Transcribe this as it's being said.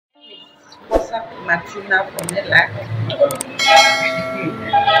Martina Fomelack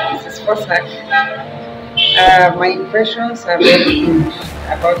Epse Forsac. My impressions are very good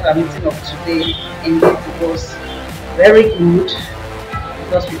about our meeting of today. Indeed, it was very good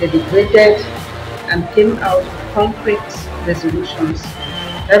because we deliberated and came out with concrete resolutions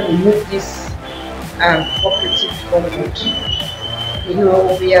that will move this cooperative forward. You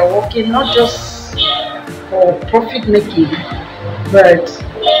know, we are working not just for profit making, but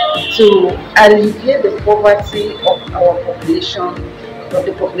to alleviate the poverty of our population, of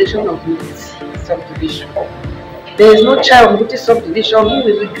the population of Nguti subdivision. There is no child of Nguti subdivision who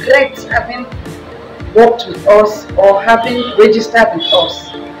will regret having worked with us or having registered with us.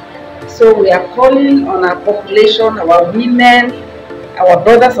 So we are calling on our population, our women, our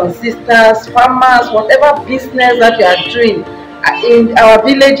brothers and sisters, farmers, whatever business that you are doing in our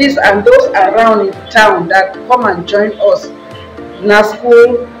villages and those around in town, that come and join us.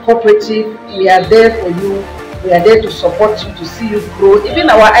 NASCO cooperative, we are there for you. We are there to support you, to see you grow. Even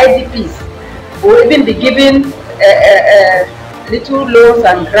our IDPs will even be giving little loans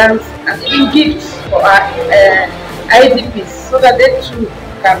and grants and even gifts for our IDPs, so that they too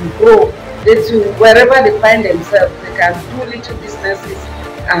can grow. They too, wherever they find themselves, they can do little businesses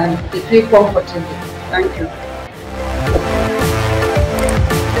and they feel comfortable. Thank you.